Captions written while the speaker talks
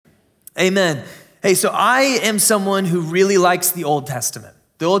Amen. Hey, so I am someone who really likes the Old Testament.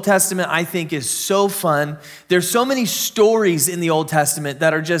 The Old Testament, I think, is so fun. There's so many stories in the Old Testament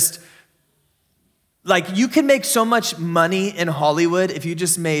that are just, like, you can make so much money in Hollywood if you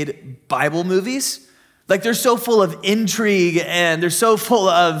just made Bible movies. Like, they're so full of intrigue and they're so full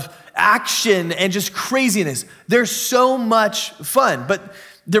of action and just craziness. They're so much fun, but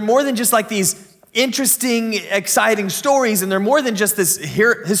they're more than just like these interesting, exciting stories, and they're more than just this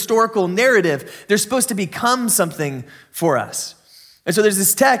historical narrative. They're supposed to become something for us. And so there's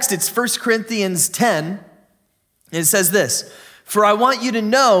this text, it's 1 Corinthians 10, and it says this: "For I want you to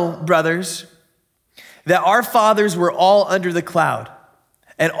know, brothers, that our fathers were all under the cloud,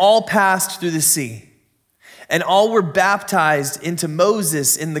 and all passed through the sea, and all were baptized into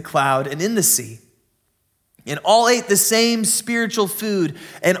Moses in the cloud and in the sea. And all ate the same spiritual food,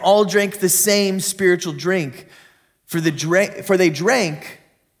 and all drank the same spiritual drink. For they drank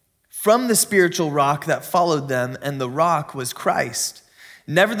from the spiritual rock that followed them, and the rock was Christ.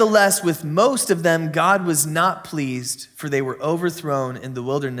 Nevertheless, with most of them, God was not pleased, for they were overthrown in the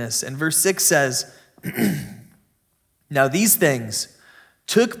wilderness." And verse 6 says, "Now these things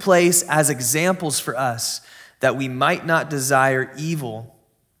took place as examples for us, that we might not desire evil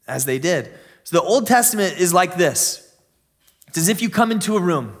as they did." So the Old Testament is like this. It's as if you come into a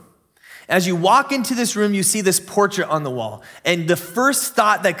room. As you walk into this room, you see this portrait on the wall. And the first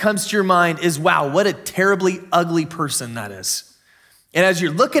thought that comes to your mind is, wow, what a terribly ugly person that is. And as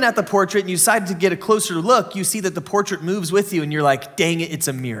you're looking at the portrait and you decide to get a closer look, you see that the portrait moves with you and you're like, dang it, it's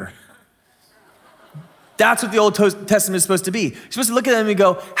a mirror. That's what the Old Testament is supposed to be. You're supposed to look at them and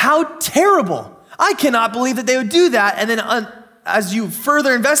go, how terrible. I cannot believe that they would do that. And then as you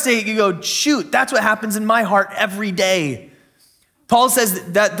further investigate, you go, shoot, that's what happens in my heart every day. Paul says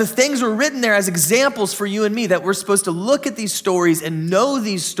that the things were written there as examples for you and me, that we're supposed to look at these stories and know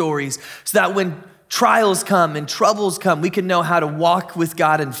these stories so that when trials come and troubles come, we can know how to walk with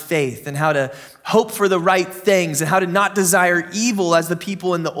God in faith and how to hope for the right things and how to not desire evil as the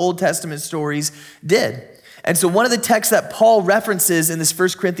people in the Old Testament stories did. And so one of the texts that Paul references in this 1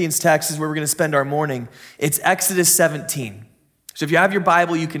 Corinthians text is where we're going to spend our morning. It's Exodus 17. So if you have your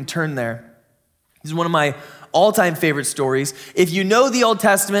Bible, you can turn there. This is one of my all-time favorite stories. If you know the Old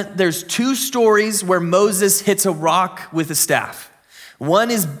Testament, there's two stories where Moses hits a rock with a staff.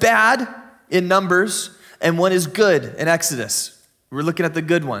 One is bad in Numbers, and one is good in Exodus. We're looking at the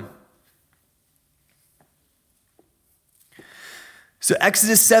good one. So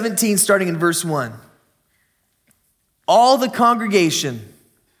Exodus 17, starting in verse 1. "All the congregation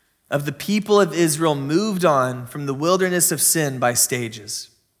of the people of Israel moved on from the wilderness of sin by stages,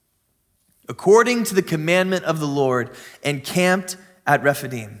 according to the commandment of the Lord, and camped at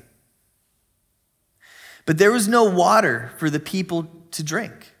Rephidim. But there was no water for the people to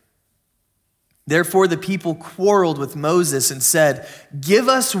drink. Therefore the people quarreled with Moses and said, 'Give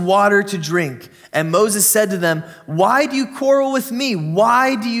us water to drink.' And Moses said to them, 'Why do you quarrel with me?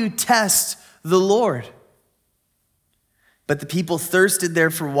 Why do you test the Lord?' But the people thirsted there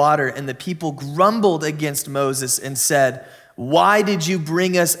for water, and the people grumbled against Moses and said, 'Why did you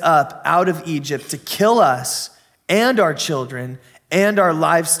bring us up out of Egypt to kill us and our children and our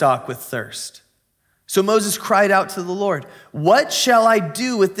livestock with thirst?' So Moses cried out to the Lord, 'What shall I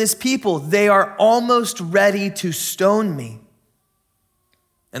do with this people? They are almost ready to stone me.'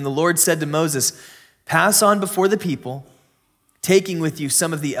 And the Lord said to Moses, 'Pass on before the people, taking with you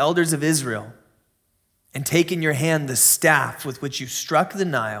some of the elders of Israel, and take in your hand the staff with which you struck the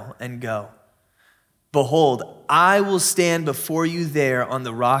Nile, and go. Behold, I will stand before you there on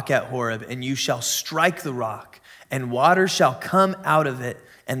the rock at Horeb, and you shall strike the rock, and water shall come out of it,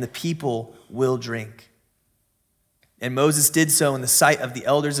 and the people will drink.' And Moses did so in the sight of the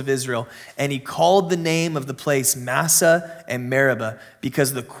elders of Israel, and he called the name of the place Massah and Meribah, because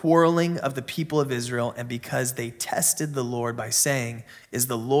of the quarreling of the people of Israel, and because they tested the Lord by saying, 'Is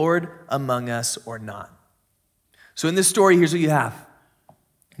the Lord among us or not?'" So in this story, here's what you have.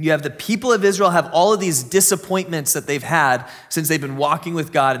 You have the people of Israel have all of these disappointments that they've had since they've been walking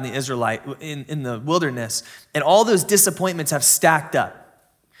with God in the wilderness. And all those disappointments have stacked up.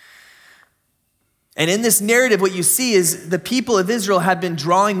 And in this narrative, what you see is the people of Israel had been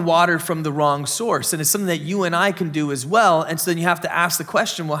drawing water from the wrong source. And it's something that you and I can do as well. And so then you have to ask the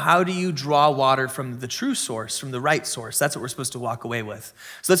question, well, how do you draw water from the true source, from the right source? That's what we're supposed to walk away with.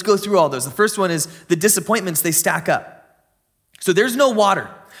 So let's go through all those. The first one is the disappointments, they stack up. So there's no water.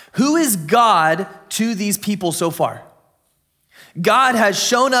 Who is God to these people so far? God has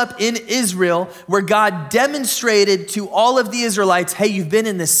shown up in Israel where God demonstrated to all of the Israelites, hey, you've been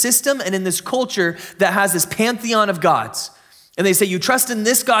in this system and in this culture that has this pantheon of gods. And they say, you trust in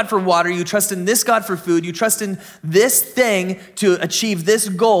this God for water, you trust in this God for food, you trust in this thing to achieve this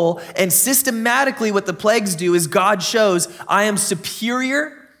goal. And systematically what the plagues do is God shows, I am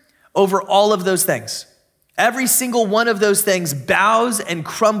superior over all of those things. Every single one of those things bows and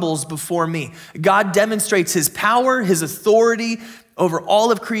crumbles before me. God demonstrates his power, his authority over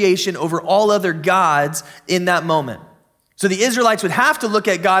all of creation, over all other gods in that moment. So the Israelites would have to look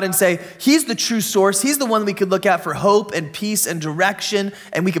at God and say, he's the true source. He's the one we could look at for hope and peace and direction,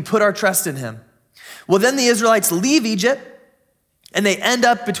 and we could put our trust in him. Well, then the Israelites leave Egypt, and they end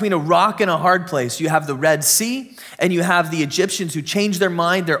up between a rock and a hard place. You have the Red Sea, and you have the Egyptians who change their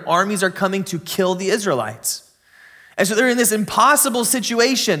mind. Their armies are coming to kill the Israelites. And so they're in this impossible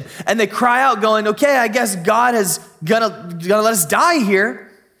situation, and they cry out going, okay, I guess God is gonna let us die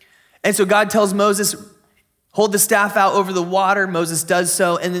here. And so God tells Moses, hold the staff out over the water. Moses does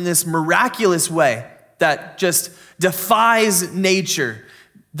so, and in this miraculous way that just defies nature,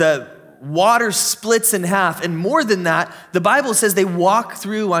 the water splits in half. And more than that, the Bible says they walk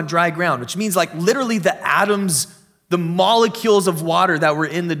through on dry ground, which means like literally the atoms, the molecules of water that were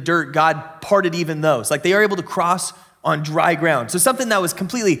in the dirt, God parted even those. Like they are able to cross on dry ground. So something that was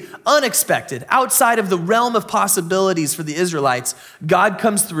completely unexpected, outside of the realm of possibilities for the Israelites, God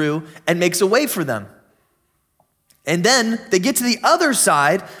comes through and makes a way for them. And then they get to the other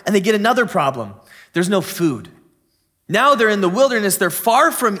side and they get another problem. There's no food. Now they're in the wilderness, they're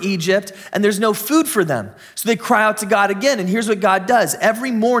far from Egypt, and there's no food for them. So they cry out to God again, and here's what God does.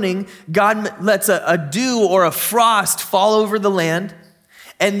 Every morning, God lets a dew or a frost fall over the land,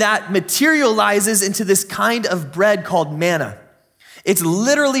 and that materializes into this kind of bread called manna. It's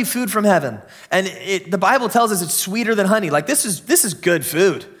literally food from heaven. And the Bible tells us it's sweeter than honey. Like this is good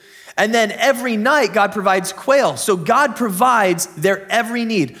food. And then every night, God provides quail. So God provides their every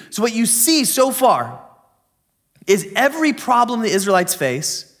need. So what you see so far is every problem the Israelites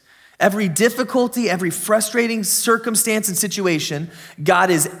face, every difficulty, every frustrating circumstance and situation,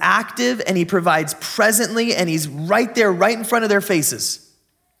 God is active and he provides presently, and he's right there, right in front of their faces.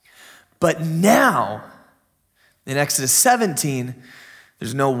 But now, in Exodus 17,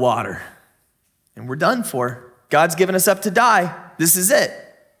 there's no water. And we're done for. God's given us up to die. This is it.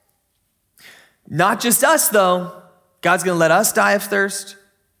 Not just us, though. God's going to let us die of thirst.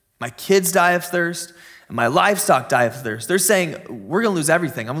 My kids die of thirst. And my livestock die of thirst. They're saying, we're going to lose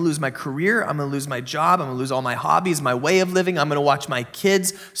everything. I'm going to lose my career. I'm going to lose my job. I'm going to lose all my hobbies, my way of living. I'm going to watch my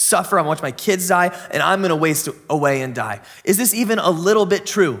kids suffer. I'm going to watch my kids die. And I'm going to waste away and die. Is this even a little bit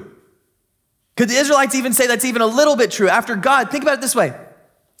true? Could the Israelites even say that's even a little bit true? After God, think about it this way.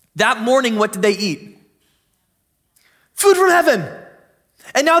 That morning, what did they eat? Food from heaven.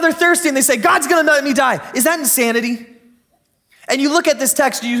 And now they're thirsty and they say, God's going to let me die. Is that insanity? And you look at this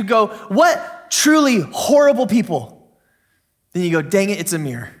text and you go, what truly horrible people. Then you go, dang it, it's a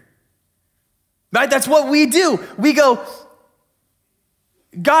mirror. Right? That's what we do. We go,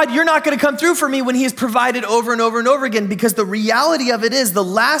 God, you're not going to come through for me when he has provided over and over and over again, because the reality of it is the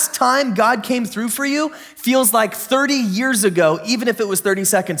last time God came through for you feels like 30 years ago, even if it was 30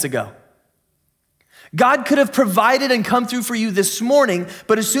 seconds ago. God could have provided and come through for you this morning,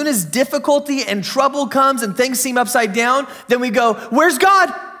 but as soon as difficulty and trouble comes and things seem upside down, then we go, where's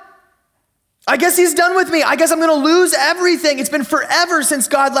God? I guess he's done with me. I guess I'm going to lose everything. It's been forever since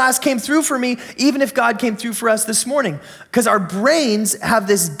God last came through for me, even if God came through for us this morning. Because our brains have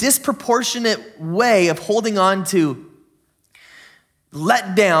this disproportionate way of holding on to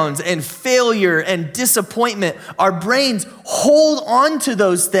letdowns and failure and disappointment. Our brains hold on to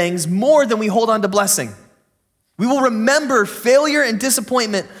those things more than we hold on to blessing. We will remember failure and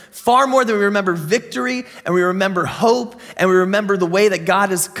disappointment far more than we remember victory, and we remember hope, and we remember the way that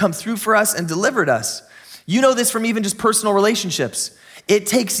God has come through for us and delivered us. You know this from even just personal relationships. It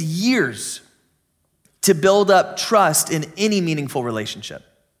takes years to build up trust in any meaningful relationship,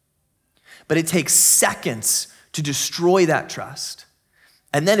 but it takes seconds to destroy that trust.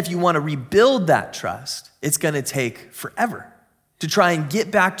 And then if you want to rebuild that trust, it's going to take forever to try and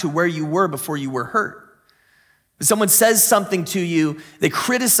get back to where you were before you were hurt. If someone says something to you, they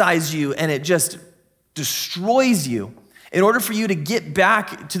criticize you, and it just destroys you. In order for you to get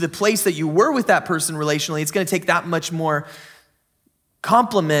back to the place that you were with that person relationally, it's going to take that much more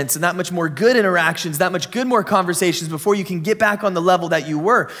compliments and that much more good interactions, that much good more conversations before you can get back on the level that you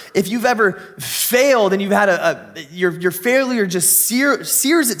were. If you've ever failed and you've had your failure just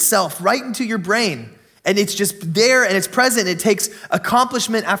sears itself right into your brain, And it's just there and it's present. It takes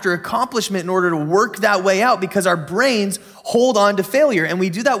accomplishment after accomplishment in order to work that way out because our brains hold on to failure. And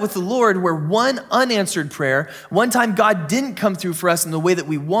we do that with the Lord where one unanswered prayer, one time God didn't come through for us in the way that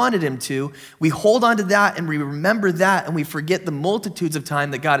we wanted him to, we hold on to that and we remember that and we forget the multitudes of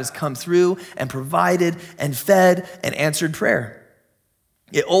time that God has come through and provided and fed and answered prayer.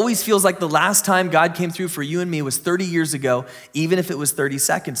 It always feels like the last time God came through for you and me was 30 years ago, even if it was 30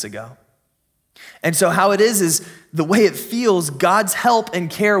 seconds ago. And so how it is the way it feels, God's help and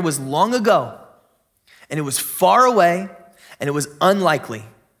care was long ago, and it was far away, and it was unlikely.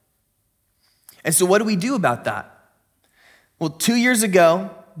 And so what do we do about that? Well, 2 years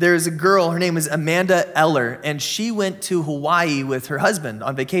ago, there's a girl, her name is Amanda Eller, and she went to Hawaii with her husband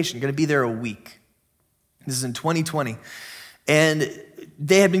on vacation, gonna be there a week. This is in 2020. And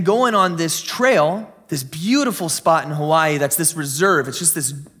they had been going on this trail, this beautiful spot in Hawaii that's this reserve. It's just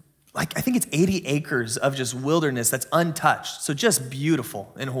this, I think it's 80 acres of just wilderness that's untouched. So just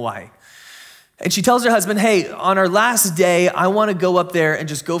beautiful in Hawaii. And she tells her husband, hey, on our last day, I wanna go up there and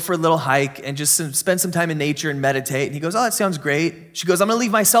just go for a little hike and just spend some time in nature and meditate. And he goes, oh, that sounds great. She goes, I'm gonna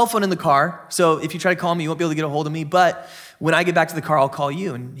leave my cell phone in the car. So if you try to call me, you won't be able to get a hold of me. But when I get back to the car, I'll call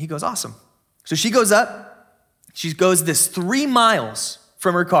you. And he goes, awesome. So she goes up, she goes this 3 miles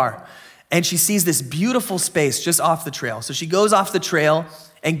from her car, and she sees this beautiful space just off the trail. So she goes off the trail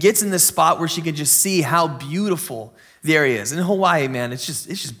and gets in this spot where she can just see how beautiful the area is. In Hawaii, man, it's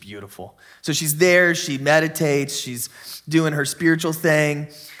just beautiful. So she's there, she meditates, she's doing her spiritual thing,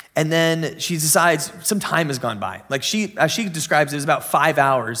 and then she decides some time has gone by. Like as she describes it, was about 5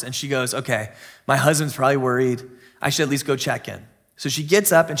 hours, and she goes, okay, my husband's probably worried. I should at least go check in. So she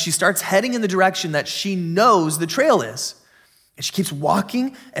gets up and she starts heading in the direction that she knows the trail is. And she keeps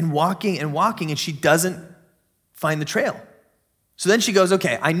walking and walking and walking, and she doesn't find the trail. So then she goes,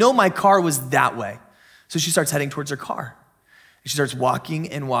 okay, I know my car was that way. So she starts heading towards her car. And she starts walking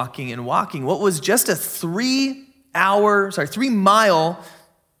and walking and walking. What was just a 3 mile,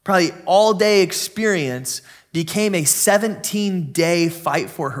 probably all day experience became a 17-day fight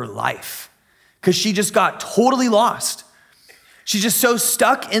for her life because she just got totally lost. She's just so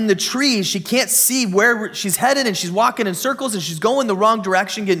stuck in the trees, she can't see where she's headed, and she's walking in circles, and she's going the wrong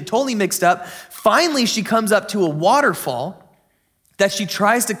direction, getting totally mixed up. Finally, she comes up to a waterfall that she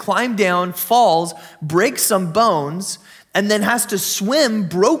tries to climb down, falls, breaks some bones, and then has to swim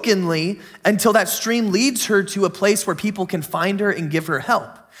brokenly until that stream leads her to a place where people can find her and give her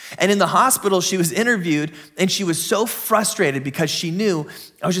help. And in the hospital, she was interviewed, and she was so frustrated because she knew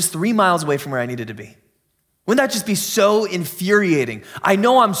I was just 3 miles away from where I needed to be. Wouldn't that just be so infuriating? I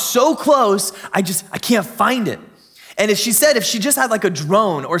know I'm so close, I can't find it. And if she just had like a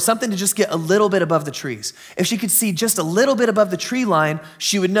drone or something to just get a little bit above the trees, if she could see just a little bit above the tree line,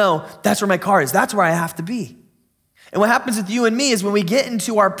 she would know that's where my car is, that's where I have to be. And what happens with you and me is when we get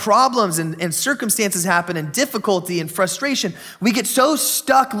into our problems and circumstances happen and difficulty and frustration, we get so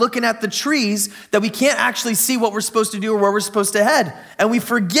stuck looking at the trees that we can't actually see what we're supposed to do or where we're supposed to head. And we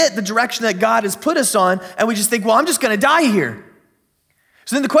forget the direction that God has put us on, and we just think, well, I'm just gonna die here.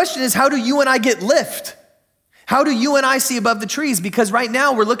 So then the question is, how do you and I get lift? How do you and I see above the trees? Because right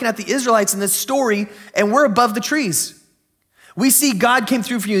now we're looking at the Israelites in this story and we're above the trees. We see God came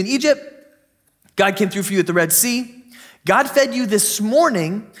through for you in Egypt. God came through for you at the Red Sea. God fed you this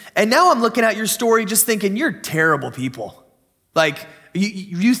morning, and now I'm looking at your story just thinking, you're terrible people. Like,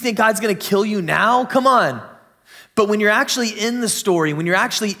 you think God's gonna kill you now? Come on. But when you're actually in the story, when you're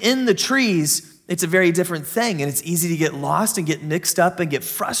actually in the trees, it's a very different thing, and it's easy to get lost and get mixed up and get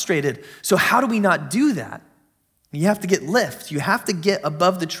frustrated. So how do we not do that? You have to get lift. You have to get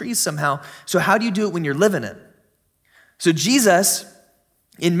above the trees somehow. So how do you do it when you're living it? So Jesus,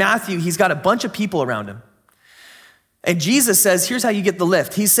 in Matthew, he's got a bunch of people around him. And Jesus says, here's how you get the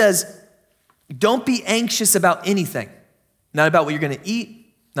lift. He says, don't be anxious about anything. Not about what you're gonna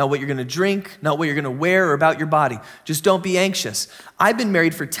eat, not what you're gonna drink, not what you're gonna wear, or about your body. Just don't be anxious. I've been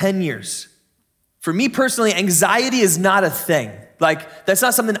married for 10 years. For me personally, anxiety is not a thing. Like, that's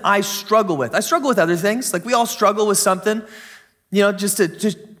not something I struggle with. I struggle with other things. Like, we all struggle with something. You know, just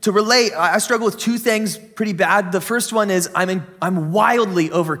to relate, I struggle with 2 things pretty bad. The first one is I'm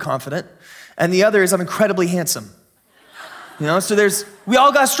wildly overconfident, and the other is I'm incredibly handsome. You know, so we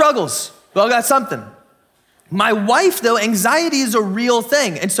all got struggles. We all got something. My wife, though, anxiety is a real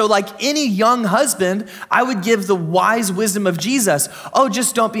thing. And so like any young husband, I would give the wise wisdom of Jesus. Oh,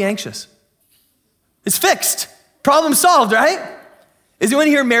 just don't be anxious. It's fixed. Problem solved, right? Is anyone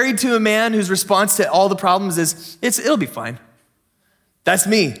here married to a man whose response to all the problems is, it'll be fine? That's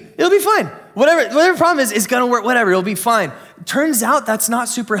me. It'll be fine. Whatever problem is, it's gonna work, whatever, it'll be fine. Turns out that's not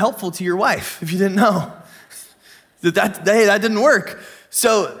super helpful to your wife, if you didn't know. That didn't work.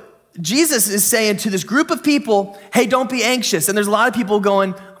 So Jesus is saying to this group of people, hey, don't be anxious. And there's a lot of people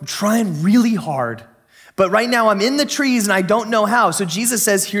going, I'm trying really hard, but right now I'm in the trees and I don't know how. So Jesus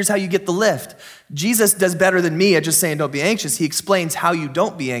says, here's how you get the lift. Jesus does better than me at just saying don't be anxious. He explains how you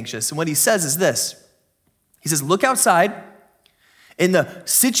don't be anxious. And what he says is this. He says, look outside. In the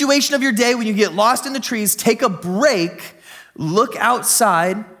situation of your day when you get lost in the trees, take a break, look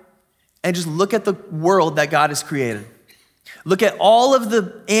outside, and just look at the world that God has created. Look at all of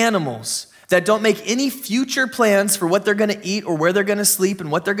the animals that don't make any future plans for what they're gonna eat or where they're gonna sleep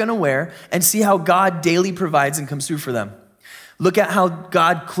and what they're gonna wear, and see how God daily provides and comes through for them. Look at how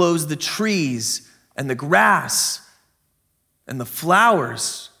God clothes the trees and the grass and the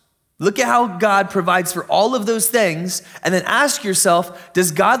flowers. Look at how God provides for all of those things, and then ask yourself,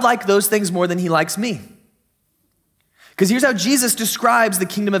 does God like those things more than he likes me? Because here's how Jesus describes the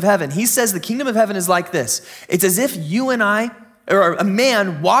kingdom of heaven. He says the kingdom of heaven is like this. It's as if you and I, or a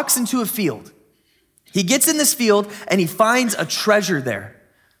man walks into a field. He gets in this field and he finds a treasure there.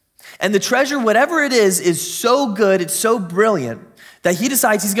 And the treasure, whatever it is so good, it's so brilliant, that he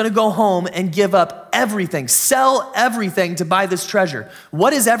decides he's gonna go home and give up everything, sell everything to buy this treasure.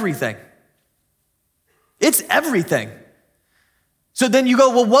 What is everything? It's everything. So then you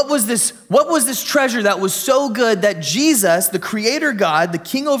go, well, what was this treasure that was so good that Jesus, the creator God, the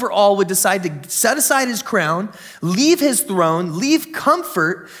king over all, would decide to set aside his crown, leave his throne, leave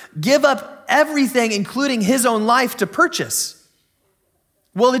comfort, give up everything, including his own life, to purchase?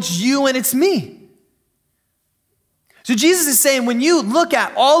 Well, it's you and it's me. So Jesus is saying, when you look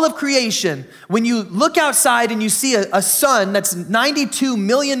at all of creation, when you look outside and you see a sun that's 92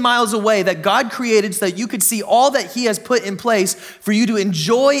 million miles away that God created so that you could see all that he has put in place for you to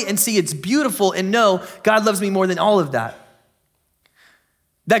enjoy and see it's beautiful and know God loves me more than all of that.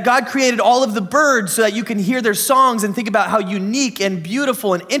 That God created all of the birds so that you can hear their songs and think about how unique and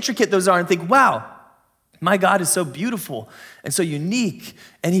beautiful and intricate those are and think, wow, my God is so beautiful and so unique,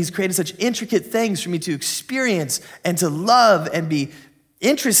 and he's created such intricate things for me to experience and to love and be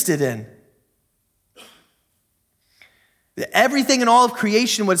interested in. Everything in all of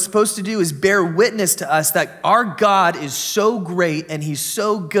creation, what it's supposed to do is bear witness to us that our God is so great and he's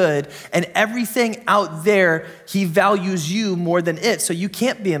so good, and everything out there, he values you more than it. So you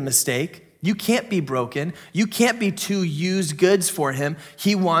can't be a mistake. You can't be broken. You can't be two used goods for him.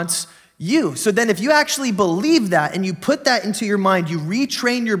 He wants you. So then if you actually believe that and you put that into your mind, you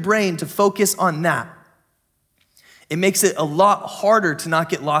retrain your brain to focus on that, it makes it a lot harder to not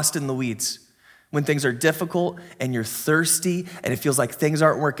get lost in the weeds when things are difficult and you're thirsty and it feels like things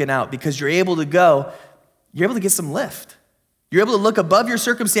aren't working out, because you're able to get some lift. You're able to look above your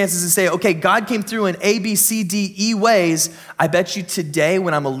circumstances and say, okay, God came through in A, B, C, D, E ways. I bet you today,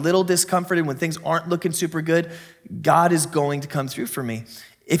 when I'm a little discomforted, when things aren't looking super good, God is going to come through for me.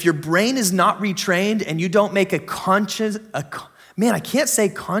 If your brain is not retrained and you don't make I can't say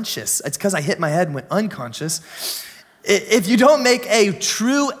conscious. It's because I hit my head and went unconscious. If you don't make a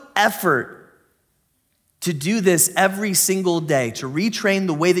true effort to do this every single day, to retrain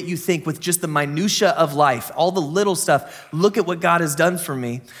the way that you think with just the minutia of life, all the little stuff, look at what God has done for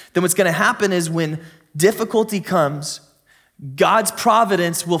me, then what's gonna happen is when difficulty comes, God's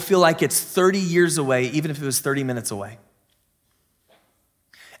providence will feel like it's 30 years away, even if it was 30 minutes away.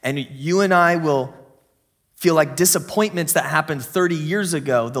 And you and I will feel like disappointments that happened 30 years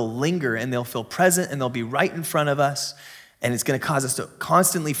ago, they'll linger and they'll feel present and they'll be right in front of us. And it's gonna cause us to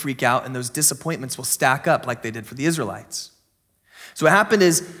constantly freak out, and those disappointments will stack up like they did for the Israelites. So what happened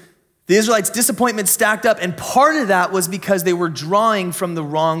is the Israelites' disappointment stacked up, and part of that was because they were drawing from the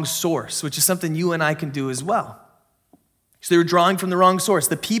wrong source, which is something you and I can do as well. So they were drawing from the wrong source.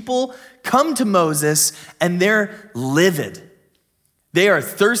 The people come to Moses and they're livid. They are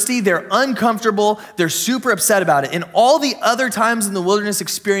thirsty, they're uncomfortable, they're super upset about it. And all the other times in the wilderness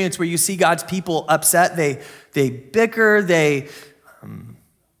experience where you see God's people upset, they bicker, they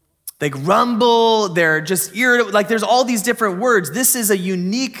grumble, they're just irritable. Like there's all these different words. This is a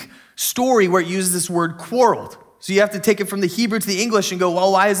unique story where it uses this word quarreled. So you have to take it from the Hebrew to the English and go,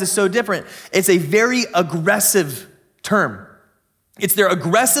 well, why is this so different? It's a very aggressive term. It's they're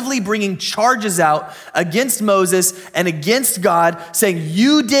aggressively bringing charges out against Moses and against God, saying,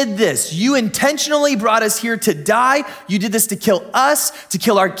 you did this. You intentionally brought us here to die. You did this to kill us, to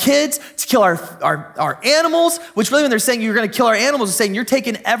kill our kids, to kill our animals, which really when they're saying you're gonna kill our animals, they're saying you're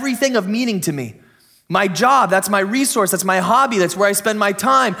taking everything of meaning to me. My job, that's my resource, that's my hobby, that's where I spend my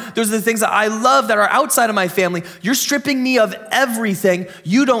time. Those are the things that I love that are outside of my family. You're stripping me of everything.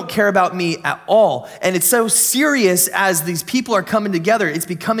 You don't care about me at all. And it's so serious as these people are coming together. It's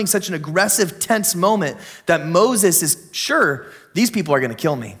becoming such an aggressive, tense moment that Moses is sure these people are going to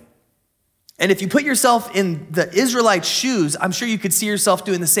kill me. And if you put yourself in the Israelites' shoes, I'm sure you could see yourself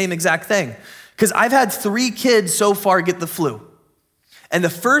doing the same exact thing. Because I've had 3 kids so far get the flu. And the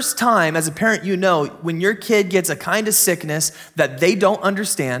first time, as a parent, you know, when your kid gets a kind of sickness that they don't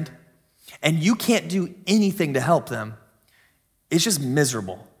understand and you can't do anything to help them, it's just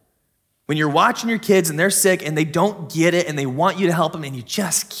miserable. When you're watching your kids and they're sick and they don't get it and they want you to help them and you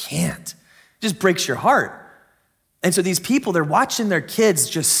just can't, it just breaks your heart. And so these people, they're watching their kids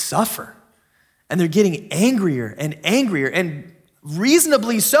just suffer and they're getting angrier and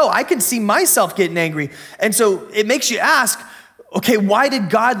reasonably so. I can see myself getting angry. And so it makes you ask, okay, why did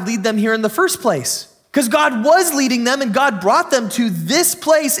God lead them here in the first place? Because God was leading them and God brought them to this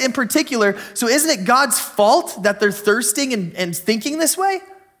place in particular. So isn't it God's fault that they're thirsting and thinking this way?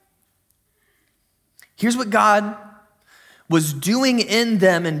 Here's what God was doing in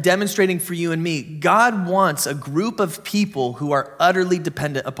them and demonstrating for you and me. God wants a group of people who are utterly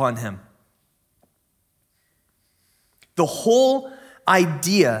dependent upon him. The whole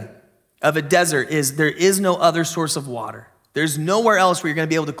idea of a desert is there is no other source of water. There's nowhere else where you're going to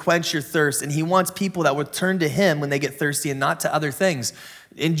be able to quench your thirst. And he wants people that would turn to him when they get thirsty and not to other things.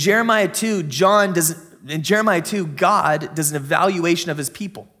 In Jeremiah 2, God does an evaluation of his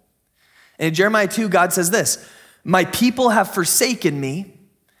people. And in Jeremiah 2, God says this, my people have forsaken me.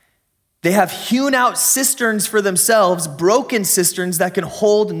 They have hewn out cisterns for themselves, broken cisterns that can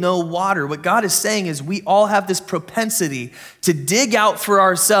hold no water. What God is saying is we all have this propensity to dig out for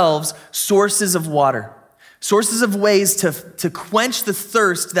ourselves sources of water. Sources of ways to quench the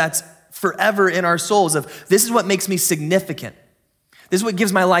thirst that's forever in our souls of this is what makes me significant. This is what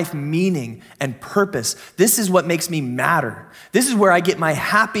gives my life meaning and purpose. This is what makes me matter. This is where I get my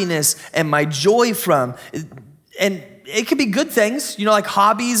happiness and my joy from. And it could be good things, like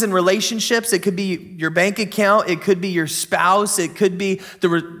hobbies and relationships. It could be your bank account. It could be your spouse. It could be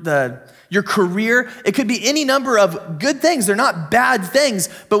your career. It could be any number of good things. They're not bad things,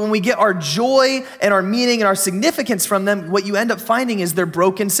 but when we get our joy and our meaning and our significance from them, what you end up finding is they're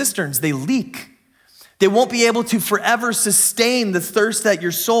broken cisterns. They leak. They won't be able to forever sustain the thirst that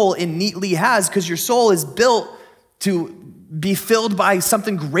your soul innately has because your soul is built to be filled by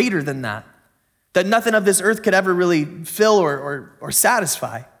something greater than that nothing of this earth could ever really fill or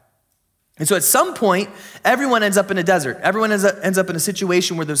satisfy. And so at some point, everyone ends up in a desert. Everyone ends up in a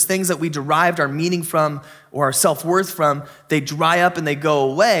situation where those things that we derived our meaning from or our self-worth from, they dry up and they go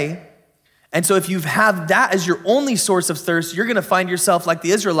away. And so if you have that as your only source of thirst, you're gonna find yourself like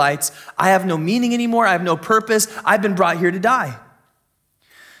the Israelites. I have no meaning anymore. I have no purpose. I've been brought here to die.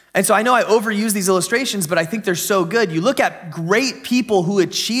 And so I know I overuse these illustrations, but I think they're so good. You look at great people who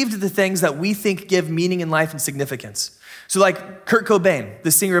achieved the things that we think give meaning in life and significance. So like Kurt Cobain,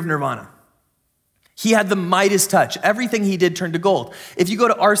 the singer of Nirvana. He had the Midas touch. Everything he did turned to gold. If you go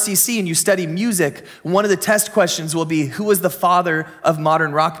to RCC and you study music, one of the test questions will be, who was the father of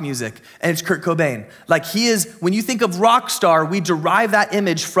modern rock music? And it's Kurt Cobain. Like he is, when you think of rock star, we derive that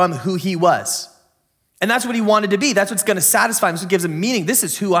image from who he was. And that's what he wanted to be. That's what's gonna satisfy him. That's what gives him meaning. This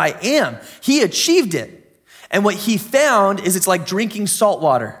is who I am. He achieved it. And what he found is it's like drinking salt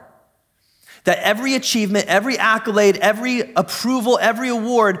water. That every achievement, every accolade, every approval, every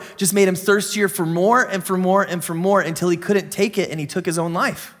award just made him thirstier for more and for more and for more until he couldn't take it and he took his own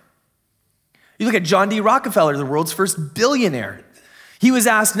life. You look at John D. Rockefeller, the world's first billionaire. He was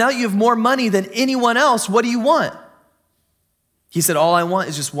asked, now that you have more money than anyone else, what do you want? He said, all I want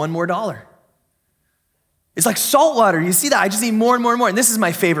is just one more dollar. It's like salt water. You see that? I just need more and more and more. And this is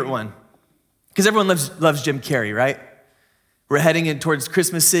my favorite one because everyone loves Jim Carrey, right? We're heading in towards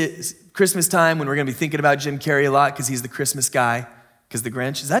Christmas time when we're going to be thinking about Jim Carrey a lot because he's the Christmas guy. Because the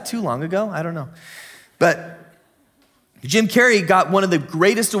Grinch, is that too long ago? I don't know. But Jim Carrey got one of the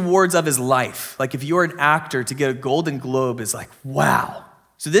greatest awards of his life. Like if you're an actor, to get a Golden Globe is like, wow.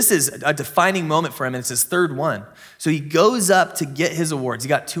 So this is a defining moment for him, and it's his third one. So he goes up to get his awards. He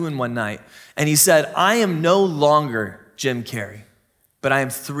got 2 in one night. And he said, I am no longer Jim Carrey, but I am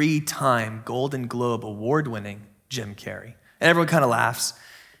 3-time Golden Globe award-winning Jim Carrey. And everyone kind of laughs.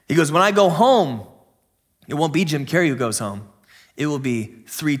 He goes, when I go home, it won't be Jim Carrey who goes home. It will be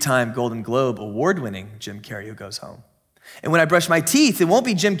 3-time Golden Globe award-winning Jim Carrey who goes home. And when I brush my teeth, it won't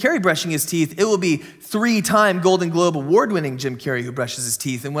be Jim Carrey brushing his teeth. It will be 3-time Golden Globe award-winning Jim Carrey who brushes his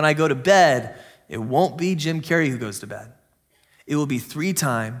teeth. And when I go to bed, it won't be Jim Carrey who goes to bed. It will be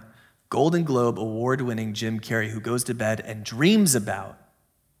 3-time Golden Globe award-winning Jim Carrey, who goes to bed and dreams about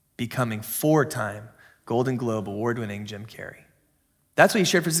becoming 4-time Golden Globe award-winning Jim Carrey. That's what he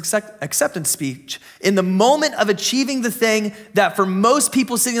shared for his acceptance speech. In the moment of achieving the thing that for most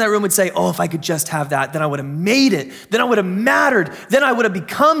people sitting in that room would say, oh, if I could just have that, then I would have made it. Then I would have mattered. Then I would have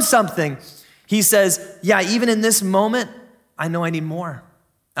become something. He says, yeah, even in this moment, I know I need more.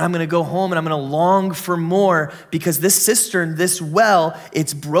 And I'm going to go home and I'm going to long for more because this cistern, this well,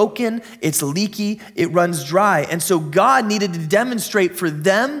 it's broken, it's leaky, it runs dry. And so God needed to demonstrate for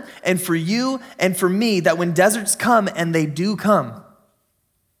them and for you and for me that when deserts come, and they do come,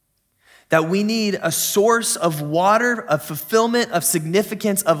 that we need a source of water, of fulfillment, of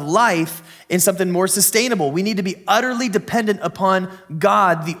significance, of life in something more sustainable. We need to be utterly dependent upon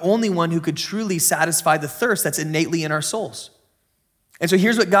God, the only one who could truly satisfy the thirst that's innately in our souls. And so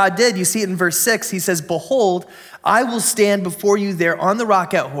here's what God did. You see it in verse 6. He says, behold, I will stand before you there on the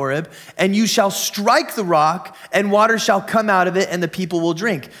rock at Horeb, and you shall strike the rock, and water shall come out of it, and the people will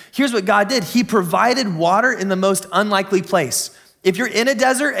drink. Here's what God did. He provided water in the most unlikely place. If you're in a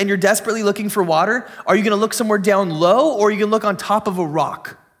desert and you're desperately looking for water, are you gonna look somewhere down low, or are you gonna look on top of a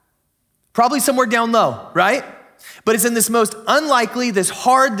rock? Probably somewhere down low, right? But it's in this most unlikely, this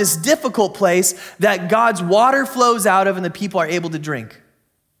hard, this difficult place that God's water flows out of and the people are able to drink.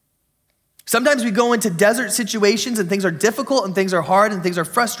 Sometimes we go into desert situations and things are difficult and things are hard and things are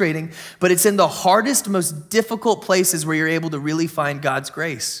frustrating, but it's in the hardest, most difficult places where you're able to really find God's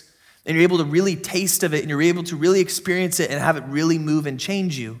grace. And you're able to really taste of it and you're able to really experience it and have it really move and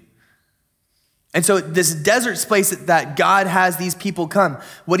change you. And so this desert place that God has these people come,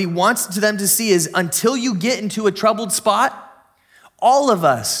 what he wants to them to see is until you get into a troubled spot, all of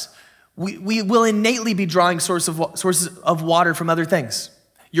us, we will innately be drawing sources of water from other things.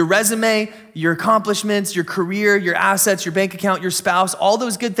 Your resume, your accomplishments, your career, your assets, your bank account, your spouse, all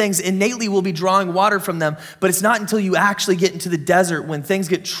those good things innately will be drawing water from them. But it's not until you actually get into the desert, when things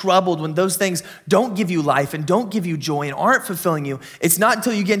get troubled, when those things don't give you life and don't give you joy and aren't fulfilling you. It's not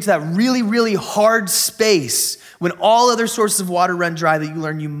until you get into that really, really hard space when all other sources of water run dry that you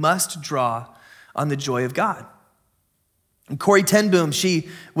learn you must draw on the joy of God. And Corrie ten Boom, she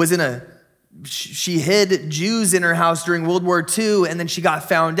hid Jews in her house during World War II, and then she got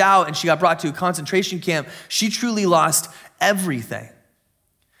found out and she got brought to a concentration camp. She truly lost everything.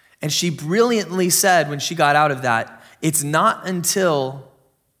 And she brilliantly said when she got out of that, it's not until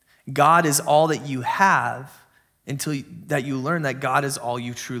God is all that you have that you learn that God is all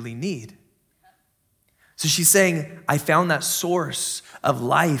you truly need. So she's saying, I found that source of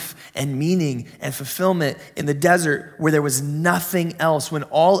life and meaning and fulfillment in the desert where there was nothing else, when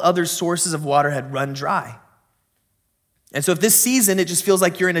all other sources of water had run dry. And so if this season, it just feels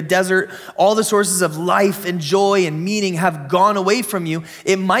like you're in a desert, all the sources of life and joy and meaning have gone away from you,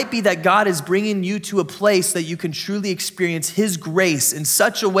 it might be that God is bringing you to a place that you can truly experience his grace in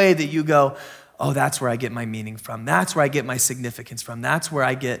such a way that you go, oh, that's where I get my meaning from. That's where I get my significance from. That's where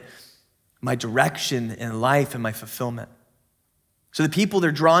I get my direction in life and my fulfillment. So the people,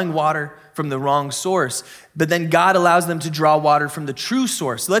 they're drawing water from the wrong source, but then God allows them to draw water from the true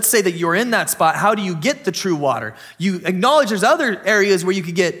source. So let's say that you're in that spot. How do you get the true water? You acknowledge there's other areas where you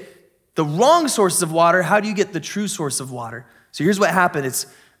could get the wrong sources of water. How do you get the true source of water? So here's what happened. It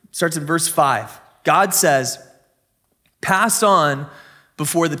starts in verse 5. God says, pass on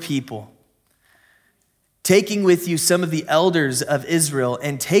before the people, taking with you some of the elders of Israel,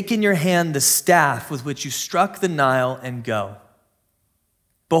 and take in your hand the staff with which you struck the Nile, and go.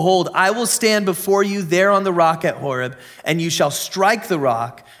 Behold, I will stand before you there on the rock at Horeb, and you shall strike the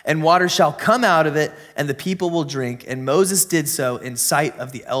rock, and water shall come out of it, and the people will drink. And Moses did so in sight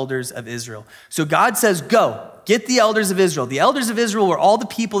of the elders of Israel. So God says, go, get the elders of Israel. The elders of Israel were all the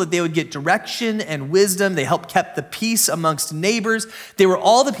people that they would get direction and wisdom. They helped keep the peace amongst neighbors. They were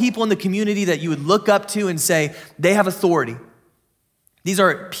all the people in the community that you would look up to and say, they have authority. These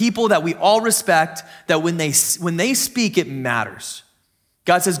are people that we all respect, that when they speak, it matters.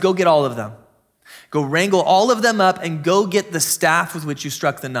 God says, go get all of them. Go wrangle all of them up and go get the staff with which you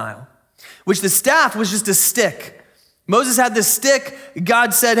struck the Nile, which the staff was just a stick. Moses had this stick.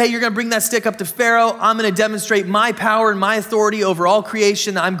 God said, hey, you're going to bring that stick up to Pharaoh. I'm going to demonstrate my power and my authority over all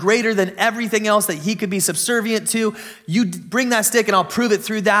creation. I'm greater than everything else that he could be subservient to. You bring that stick and I'll prove it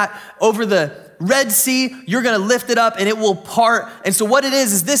through that. Over the Red Sea, you're going to lift it up and it will part. And so what it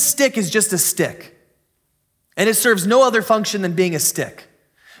is this stick is just a stick. And it serves no other function than being a stick.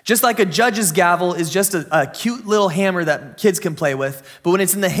 Just like a judge's gavel is just a cute little hammer that kids can play with. But when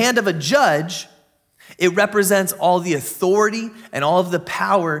it's in the hand of a judge, It represents all the authority and all of the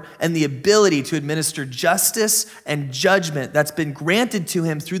power and the ability to administer justice and judgment that's been granted to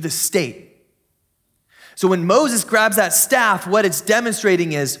him through the state. So when Moses grabs that staff, what it's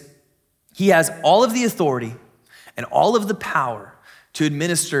demonstrating is he has all of the authority and all of the power to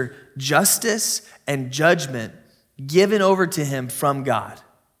administer justice and judgment given over to him from God.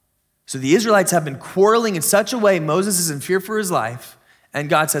 So the Israelites have been quarreling in such a way, Moses is in fear for his life, and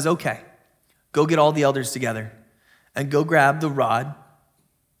God says, okay, go get all the elders together and go grab the rod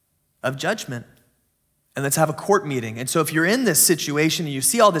of judgment and let's have a court meeting. And so if you're in this situation and you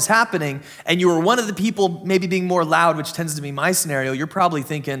see all this happening and you were one of the people maybe being more loud, which tends to be my scenario, you're probably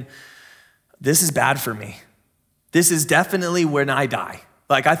thinking, this is bad for me. This is definitely when I die.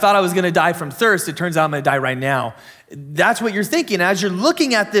 Like I thought I was gonna die from thirst. It turns out I'm gonna die right now. That's what you're thinking. As you're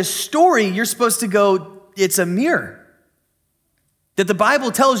looking at this story, you're supposed to go, it's a mirror. That the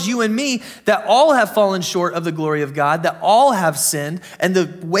Bible tells you and me that all have fallen short of the glory of God, that all have sinned, and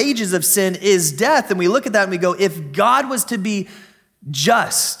the wages of sin is death. And we look at that and we go, if God was to be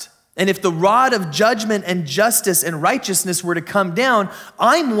just, and if the rod of judgment and justice and righteousness were to come down,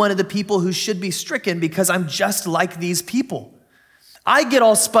 I'm one of the people who should be stricken because I'm just like these people. I get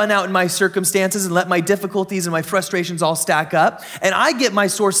all spun out in my circumstances and let my difficulties and my frustrations all stack up. And I get my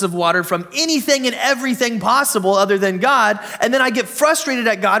source of water from anything and everything possible other than God. And then I get frustrated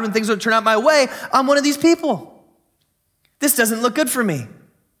at God when things don't turn out my way. I'm one of these people. This doesn't look good for me.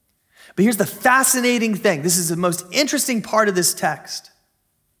 But here's the fascinating thing. This is the most interesting part of this text.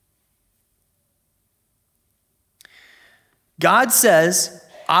 God says,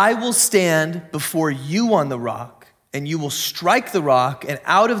 I will stand before you on the rock, and you will strike the rock, and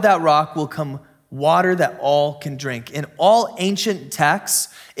out of that rock will come water that all can drink. In all ancient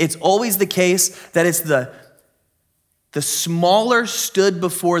texts, it's always the case that it's the smaller stood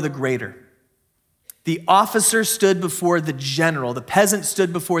before the greater. The officer stood before the general. The peasant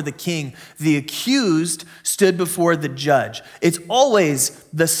stood before the king. The accused stood before the judge. It's always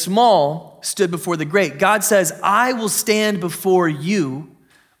the small stood before the great. God says, I will stand before you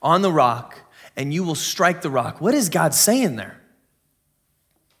on the rock, and you will strike the rock. What is God saying there?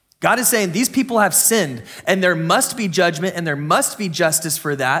 God is saying these people have sinned, and there must be judgment, and there must be justice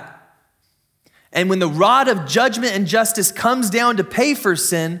for that. And when the rod of judgment and justice comes down to pay for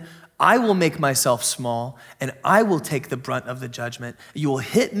sin, I will make myself small, and I will take the brunt of the judgment. You will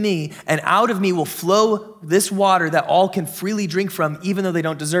hit me, and out of me will flow this water that all can freely drink from, even though they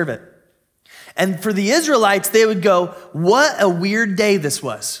don't deserve it. And for the Israelites, they would go, what a weird day this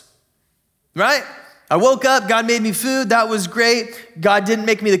was. Right? I woke up, God made me food, that was great. God didn't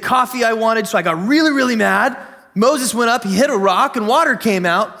make me the coffee I wanted, so I got really, really mad. Moses went up, he hit a rock, and water came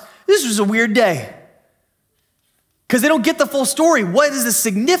out. This was a weird day. Because they don't get the full story. What is the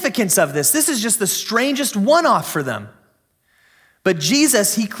significance of this? This is just the strangest one-off for them. But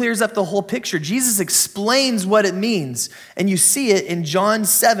Jesus, he clears up the whole picture. Jesus explains what it means. And you see it in John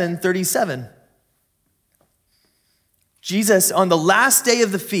 7:37. Jesus, on the last day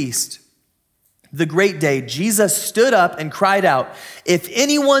of the feast, the great day, Jesus stood up and cried out, if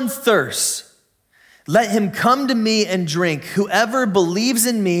anyone thirsts, let him come to me and drink. Whoever believes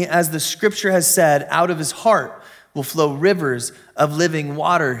in me, as the scripture has said, out of his heart will flow rivers of living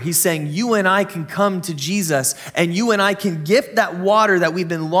water. He's saying you and I can come to Jesus, and you and I can get that water that we've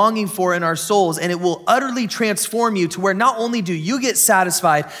been longing for in our souls, and it will utterly transform you to where not only do you get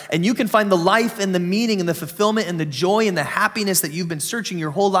satisfied and you can find the life and the meaning and the fulfillment and the joy and the happiness that you've been searching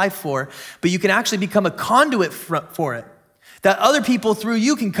your whole life for, but you can actually become a conduit for it. That other people through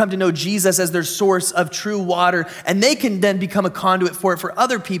you can come to know Jesus as their source of true water, and they can then become a conduit for it for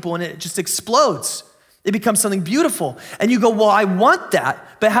other people, and it just explodes. It becomes something beautiful. And you go, well, I want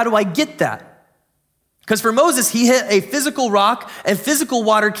that, but how do I get that? Because for Moses, he hit a physical rock and physical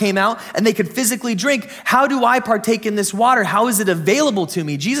water came out and they could physically drink. How do I partake in this water? How is it available to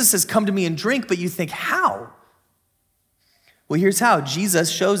me? Jesus says, come to me and drink, but you think, how? Well, here's how.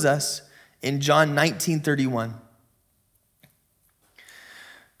 Jesus shows us in John 19:31.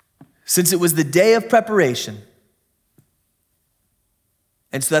 Since it was the day of preparation,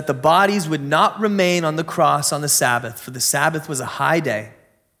 and so that the bodies would not remain on the cross on the Sabbath, for the Sabbath was a high day,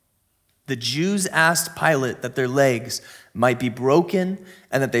 the Jews asked Pilate that their legs might be broken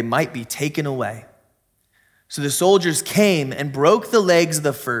and that they might be taken away. So the soldiers came and broke the legs of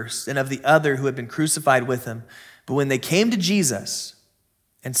the first and of the other who had been crucified with him. But when they came to Jesus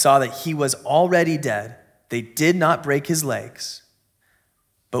and saw that he was already dead, they did not break his legs.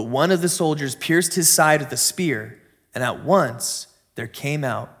 But one of the soldiers pierced his side with a spear, and at once there came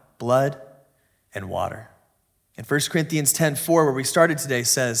out blood and water. And 1 Corinthians 10:4, where we started today,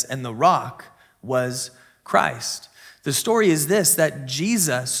 says, and the rock was Christ. The story is this, that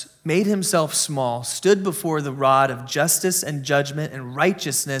Jesus made himself small, stood before the rod of justice and judgment and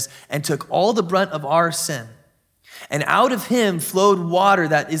righteousness, and took all the brunt of our sin. And out of him flowed water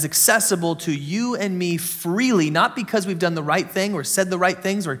that is accessible to you and me freely, not because we've done the right thing or said the right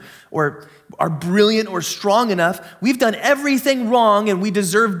things or are brilliant or strong enough. We've done everything wrong and we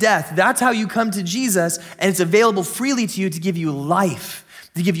deserve death. That's how you come to Jesus, and it's available freely to you to give you life,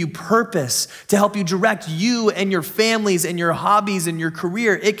 to give you purpose, to help you direct you and your families and your hobbies and your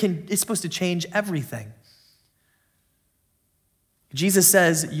career. It's supposed to change everything. Jesus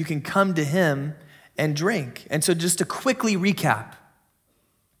says you can come to him and drink. And so just to quickly recap,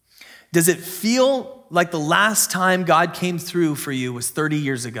 does it feel like the last time God came through for you was 30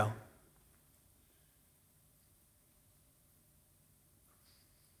 years ago?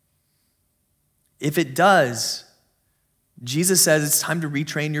 If it does, Jesus says it's time to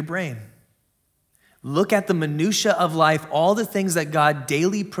retrain your brain. Look at the minutia of life, all the things that God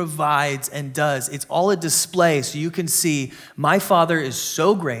daily provides and does. It's all a display so you can see my Father is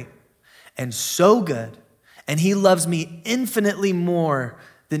so great and so good, and he loves me infinitely more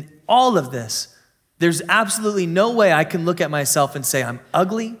than all of this. There's absolutely no way I can look at myself and say, I'm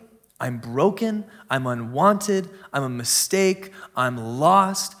ugly, I'm broken, I'm unwanted, I'm a mistake, I'm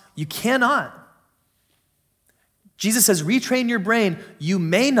lost. You cannot. Jesus says, retrain your brain. You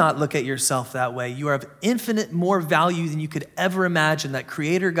may not look at yourself that way. You are of infinite more value than you could ever imagine, that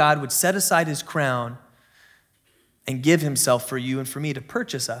Creator God would set aside his crown and give himself for you and for me to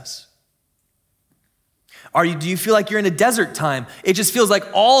purchase us. Do you feel like you're in a desert time? It just feels like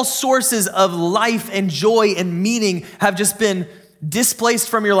all sources of life and joy and meaning have just been displaced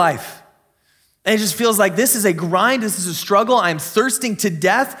from your life. And it just feels like this is a grind, this is a struggle, I'm thirsting to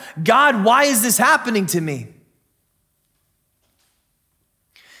death. God, why is this happening to me?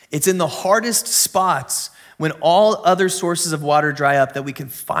 It's in the hardest spots when all other sources of water dry up that we can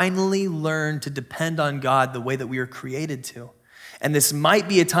finally learn to depend on God the way that we are created to. And this might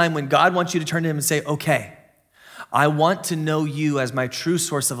be a time when God wants you to turn to him and say, okay, I want to know you as my true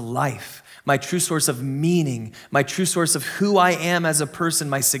source of life, my true source of meaning, my true source of who I am as a person,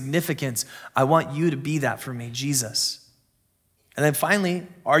 my significance. I want you to be that for me, Jesus. And then finally,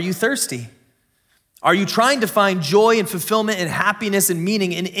 are you thirsty? Are you trying to find joy and fulfillment and happiness and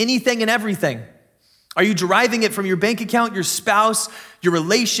meaning in anything and everything? Are you deriving it from your bank account, your spouse, your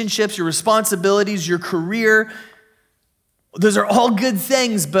relationships, your responsibilities, your career? Those are all good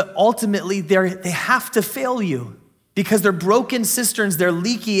things, but ultimately they have to fail you because they're broken cisterns, they're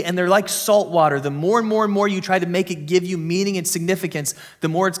leaky, and they're like salt water. The more and more and more you try to make it give you meaning and significance, the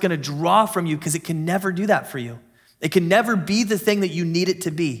more it's gonna draw from you, because it can never do that for you. It can never be the thing that you need it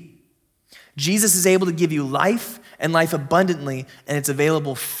to be. Jesus is able to give you life and life abundantly, and it's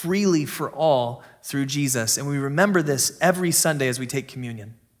available freely for all through Jesus. And we remember this every Sunday as we take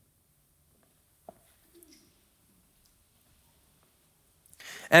communion.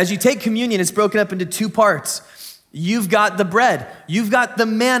 As you take communion, it's broken up into two parts. You've got the bread, you've got the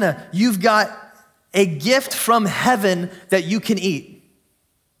manna, you've got a gift from heaven that you can eat.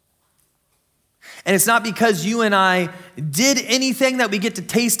 And it's not because you and I did anything that we get to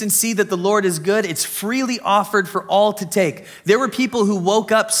taste and see that the Lord is good. It's freely offered for all to take. There were people who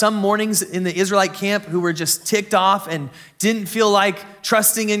woke up some mornings in the Israelite camp who were just ticked off and didn't feel like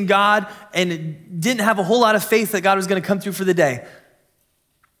trusting in God and didn't have a whole lot of faith that God was going to come through for the day.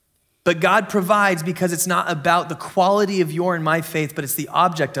 But God provides, because it's not about the quality of your and my faith, but it's the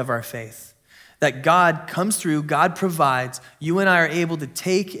object of our faith. That God comes through, God provides. You and I are able to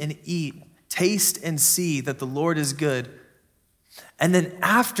take and eat, taste and see that the Lord is good. And then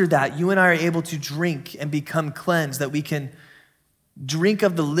after that, you and I are able to drink and become cleansed, that we can drink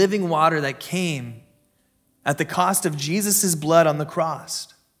of the living water that came at the cost of Jesus' blood on the cross.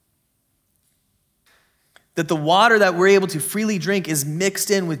 That the water that we're able to freely drink is mixed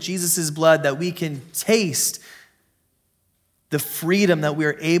in with Jesus' blood, that we can taste the freedom that we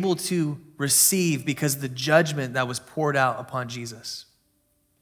are able to receive because of the judgment that was poured out upon Jesus.